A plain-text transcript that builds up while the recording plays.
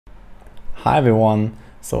Hi everyone!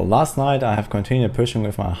 So last night I have continued pushing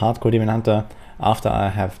with my hardcore Demon Hunter after I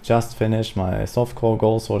have just finished my softcore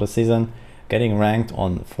goals for the season, getting ranked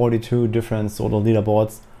on 42 different solo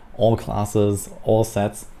leaderboards, all classes, all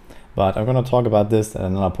sets, but I'm gonna talk about this at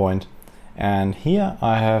another point. And here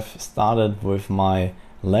I have started with my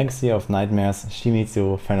Legacy of Nightmares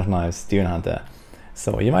Shimizu Friend of Knives Demon Hunter.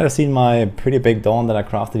 So you might have seen my pretty big dawn that I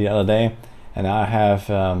crafted the other day, and I have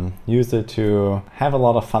used it to have a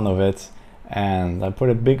lot of fun with it. And I put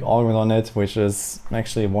a big augment on it, which is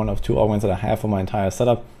actually one of two augments that I have for my entire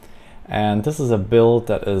setup. And this is a build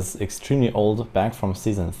that is extremely old, back from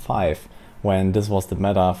season 5, when this was the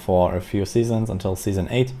meta for a few seasons until season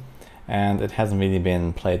 8, and it hasn't really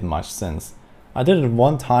been played much since. I did it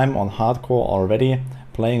one time on hardcore already,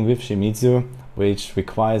 playing with Shimizu, which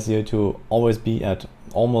requires you to always be at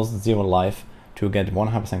almost 0 life to get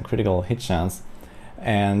 100% critical hit chance.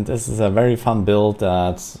 And this is a very fun build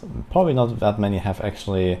that probably not that many have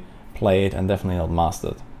actually played and definitely not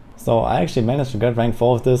mastered. So I actually managed to get rank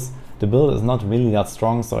 4 with this. The build is not really that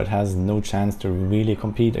strong, so it has no chance to really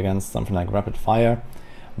compete against something like Rapid Fire.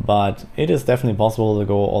 But it is definitely possible to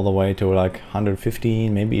go all the way to like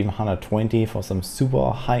 115, maybe even 120 for some super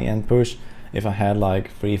high-end push if I had like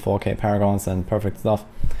 3-4k paragons and perfect stuff.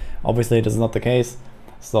 Obviously this is not the case,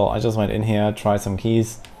 so I just went in here, tried some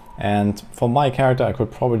keys. And for my character, I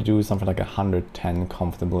could probably do something like 110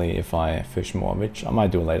 comfortably if I fish more, which I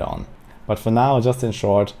might do later on. But for now, just in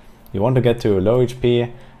short, you want to get to low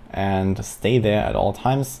HP and stay there at all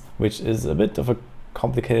times, which is a bit of a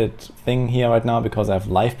complicated thing here right now because I have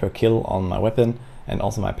life per kill on my weapon and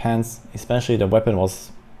also my pants. Especially the weapon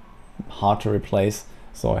was hard to replace,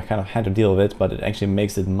 so I kind of had to deal with it, but it actually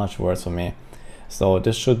makes it much worse for me. So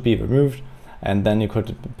this should be removed. And then you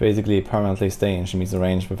could basically permanently stay in Shimizu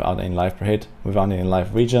range without any life per hit, without any life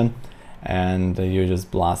regen, and you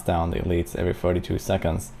just blast down the elites every 32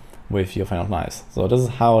 seconds with your Friend of Knives. So this is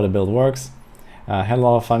how the build works. I had a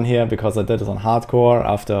lot of fun here because I did this on hardcore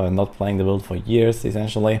after not playing the build for years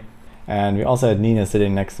essentially. And we also had Nina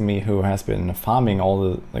sitting next to me who has been farming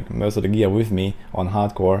all the most of the gear with me on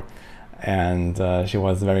hardcore, and she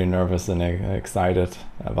was very nervous and excited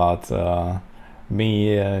about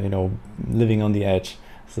me, you know, living on the edge.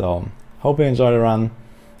 So hope you enjoy the run.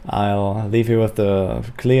 I'll leave you with the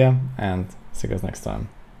clear and see you guys next time.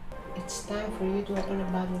 It's time for you to open a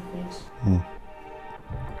battlefield.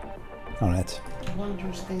 Alright.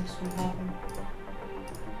 Wondrous things will happen.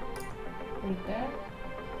 Prepare.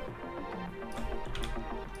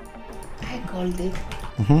 I called it.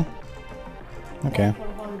 Okay. For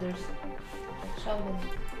wonders. Show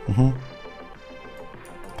them.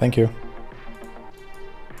 Thank you.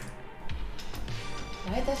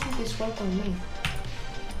 Why doesn't this work on me?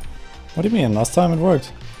 What do you mean? Last time it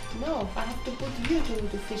worked. No, I have to put you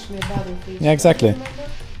to fish me a battlefield. Yeah, exactly.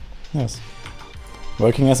 Yes.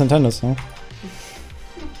 Working as intended, huh?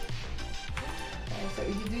 So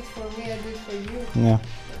you do it for me, I do it for you? Yeah.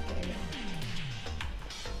 Okay.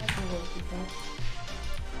 I can work with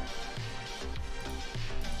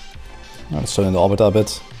that. Let's show in the orbiter a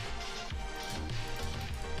bit.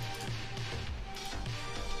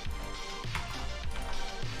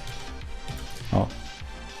 Oh.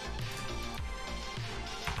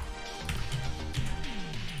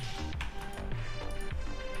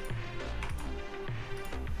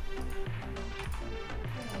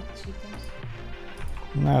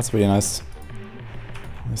 That's really nice.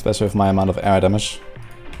 Especially with my amount of air damage.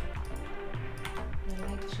 I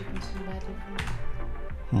like chickens in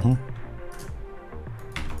battlefield.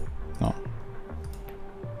 No.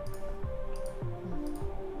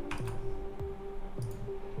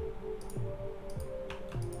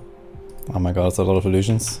 Oh my god, it's a lot of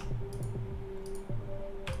illusions.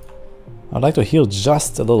 I'd like to heal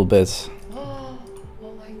just a little bit. Oh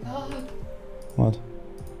my god. What?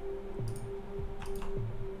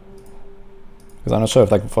 Because I'm not sure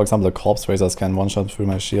if, like, for example, the corpse razors can one-shot through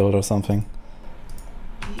my shield or something.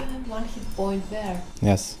 You have 1 hit point there.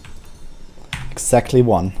 Yes. Exactly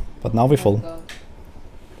 1. But now we're full. God.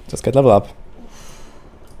 Just get level up.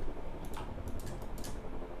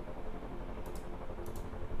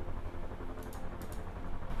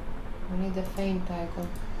 We need a feint icon.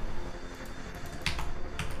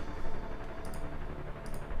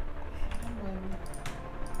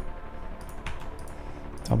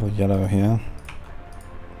 Double yellow here.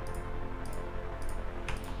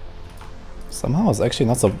 Somehow it's actually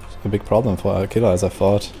not so a big problem for a killer as I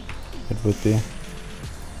thought it would be.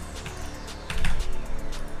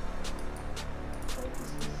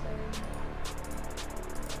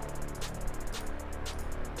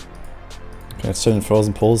 Okay, it's still in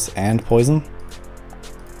Frozen Pulse and Poison.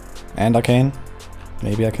 And Arcane.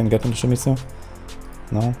 Maybe I can get into Shimizu.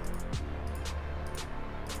 No.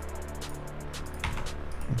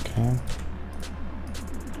 Okay.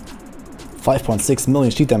 5.6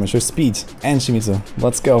 million sheet damage with speed and Shimizu.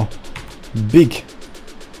 Let's go. Big.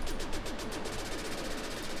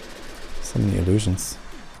 So many illusions.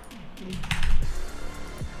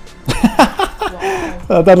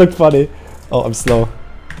 Wow. That looked funny. Oh, I'm slow.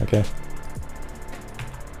 Okay.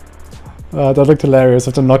 That looked hilarious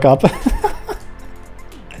with the knock up.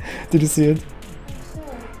 Did you see it?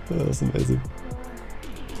 That was amazing.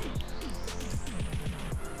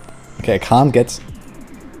 Okay, I can't get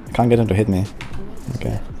him to hit me.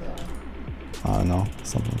 Okay. I don't know,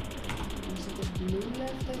 something. Is it a blue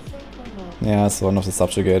left, I think, or not? Yeah, it's one of the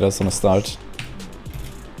subjugators on the start.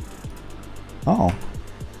 Oh.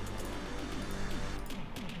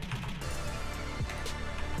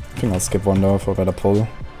 I think I'll skip one though for a better pull.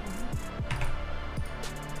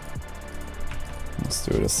 Let's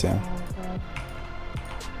do this, yeah.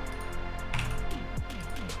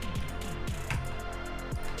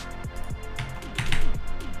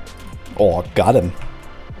 Oh, God. Oh, got him.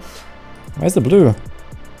 Where's the blue?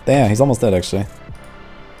 There, he's almost dead actually.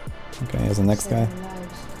 Okay, here's the next guy. 7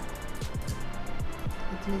 lives.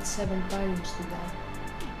 It needs 7 pirates to die.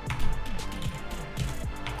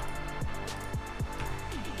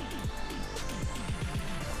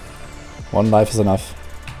 One life is enough.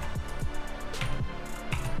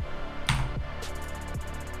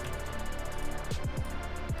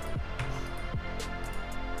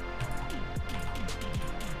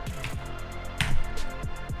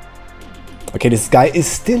 Okay, this guy is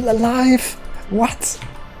still alive! What?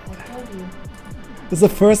 I told you. This is the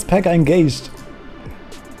first pack I engaged.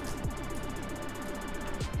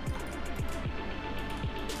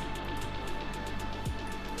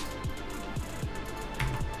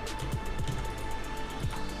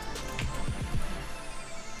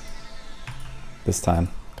 This time,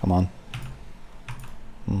 come on.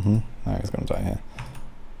 No, he's gonna die here.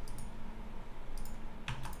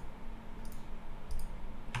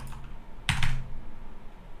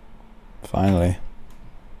 Finally.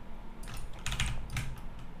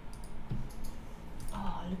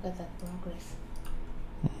 Oh, look at that progress.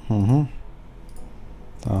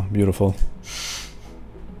 Oh, beautiful.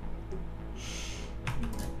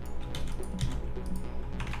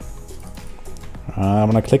 I'm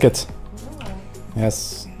gonna click it. No.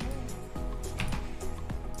 Yes.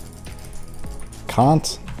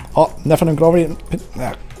 Can't. Oh, Nephilim and Glory.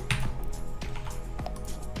 Ah.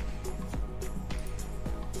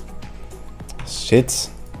 Shit.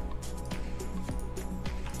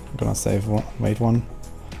 I'm gonna save one. Wait one.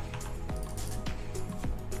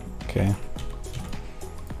 Okay.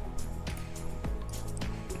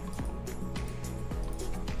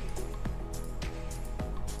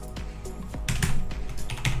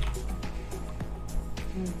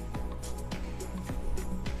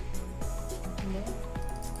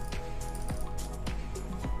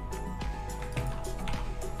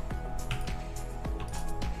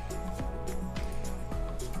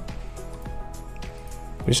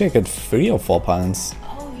 We should get 3 or 4 pounds.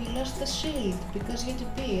 Oh, you lost the shield because you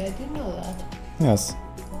TP. I didn't know that. Yes.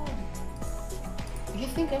 Oh. You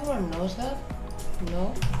think everyone knows that?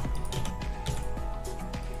 No?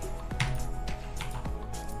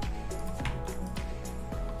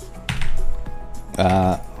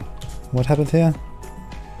 What happened here?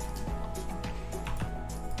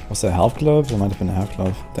 Was there a half glove? There might have been a half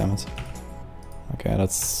glove. Damn it. Okay,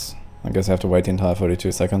 that's... I guess I have to wait the entire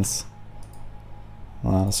 42 seconds.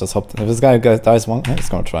 Let's just hope... If this guy dies one... He's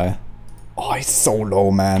gonna try. Oh, he's so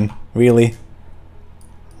low, man. Really?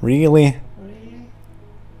 Really? Really?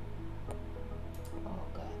 Oh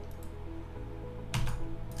god.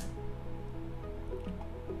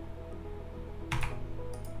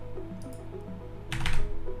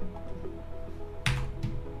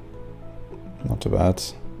 Not too bad.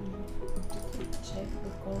 Check the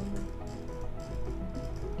corner.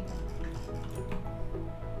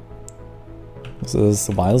 This is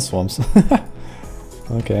Wild Swarms.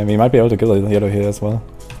 Okay, we might be able to kill a yellow here as well.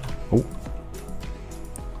 Oh.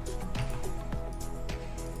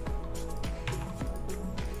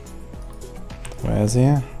 Where is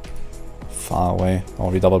he? Far away. Oh,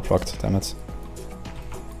 we double procced, damn it.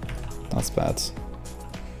 That's bad.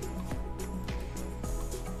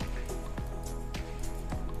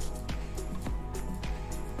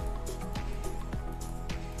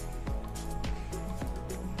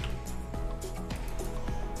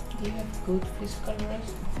 Do you have good physical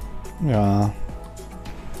rest? Yeah.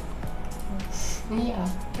 Yeah.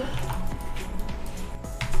 Oh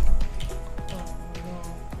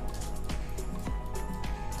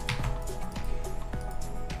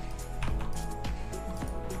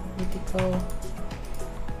Critical.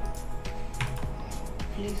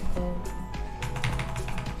 Please go.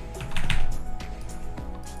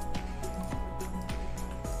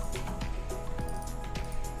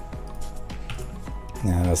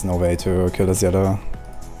 Yeah, there's no way to kill this Yellow.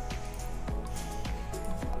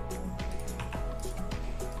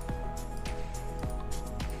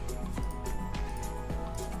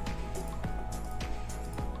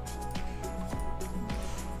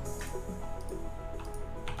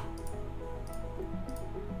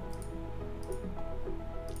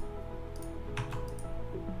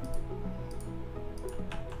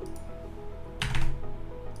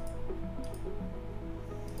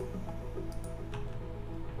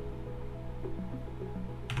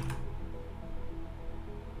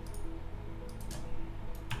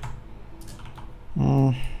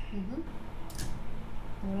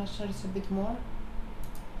 It's a bit more.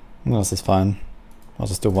 No, this is fine. I'll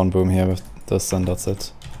just do one boom here with this and that's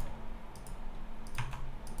it.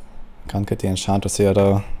 Can't get the enchanters here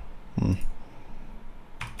though.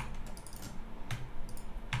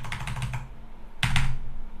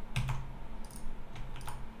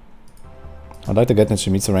 I'd like to get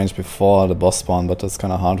into Mizu range before the boss spawn, but that's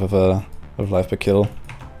kinda hard with a life per kill.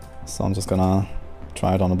 So I'm just gonna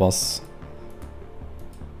try it on the boss.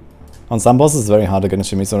 On some bosses it's very hard to get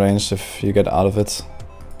into Mizu range if you get out of it.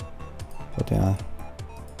 But yeah.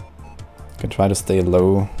 You can try to stay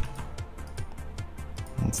low.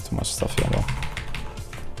 It's too much stuff here though.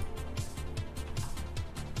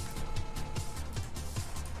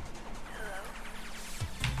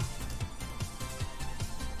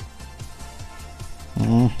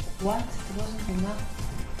 What? It wasn't enough.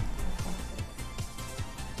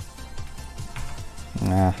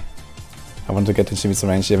 Nah. I want to get into Mizu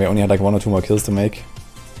range here. We only had like 1 or 2 more kills to make.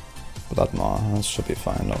 But that should be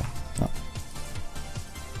fine though. No.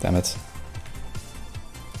 Damn it.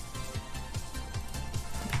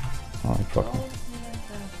 Oh, he proc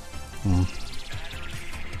me.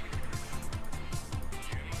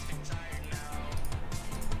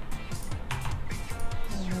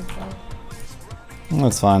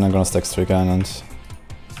 That's fine, I'm gonna stack Stricken and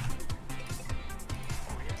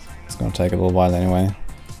it's gonna take a little while anyway.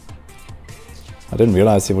 I didn't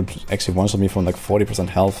realize he would actually one-shot me from like 40%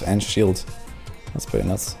 health and shield. That's pretty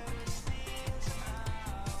nuts.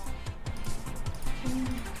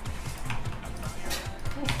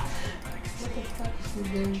 What the fuck is he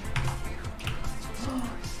doing?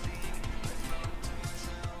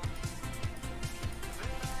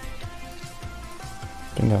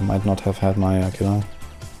 I think I might not have had my killer.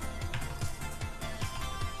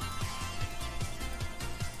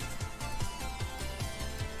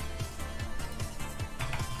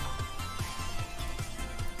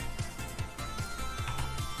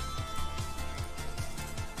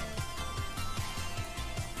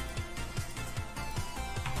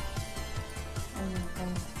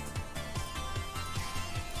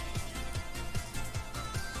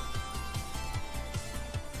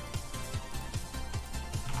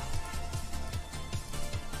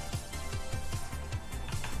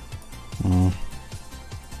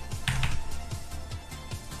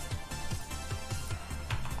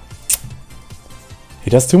 He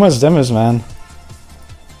does too much damage, man.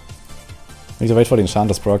 Need to wait for the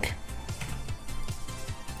Enchantress proc.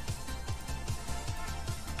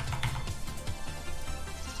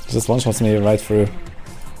 He just one-shots me right through.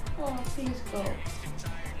 Oh, please go.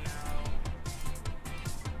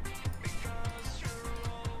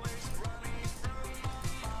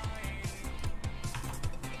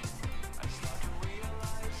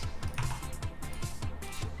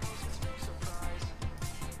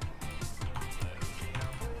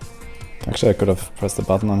 Actually, I could have pressed the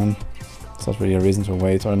button on him. It's not really a reason to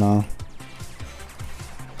wait right now.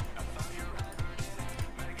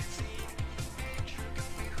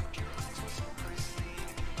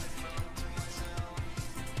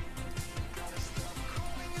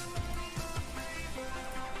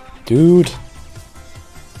 Dude!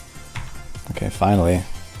 Okay, finally.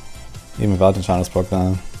 Even without the Enchantress proc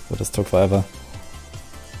now, but this took forever.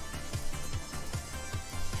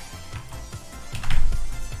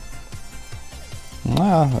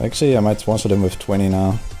 Ah, actually I might one-shot him with 20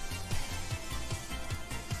 now.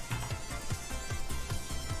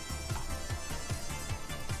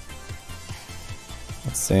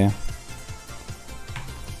 Let's see.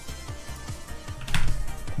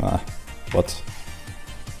 Ah, what?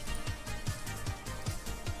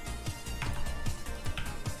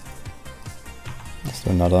 Let's do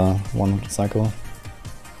another one cycle.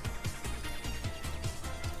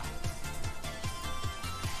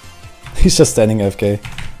 He's just standing AFK.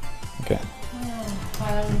 Okay.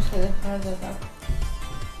 I almost had a heart attack.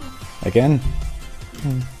 Again?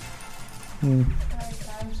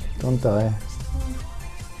 Don't die.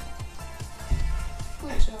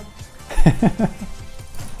 Good job.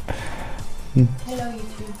 Hello,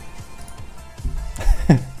 YouTube.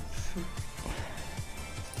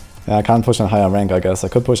 Yeah, I can't push a higher rank, I guess. I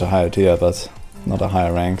could push a higher tier, but not a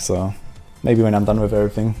higher rank, so maybe when I'm done with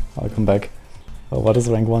everything, I'll come back. Oh, what is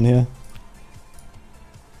rank 1 here?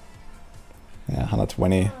 Yeah,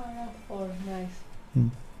 120. Oh, rank 4, nice.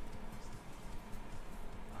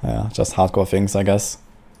 Yeah, just hardcore things, I guess.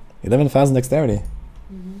 11,000 dexterity.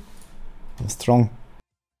 I'm strong.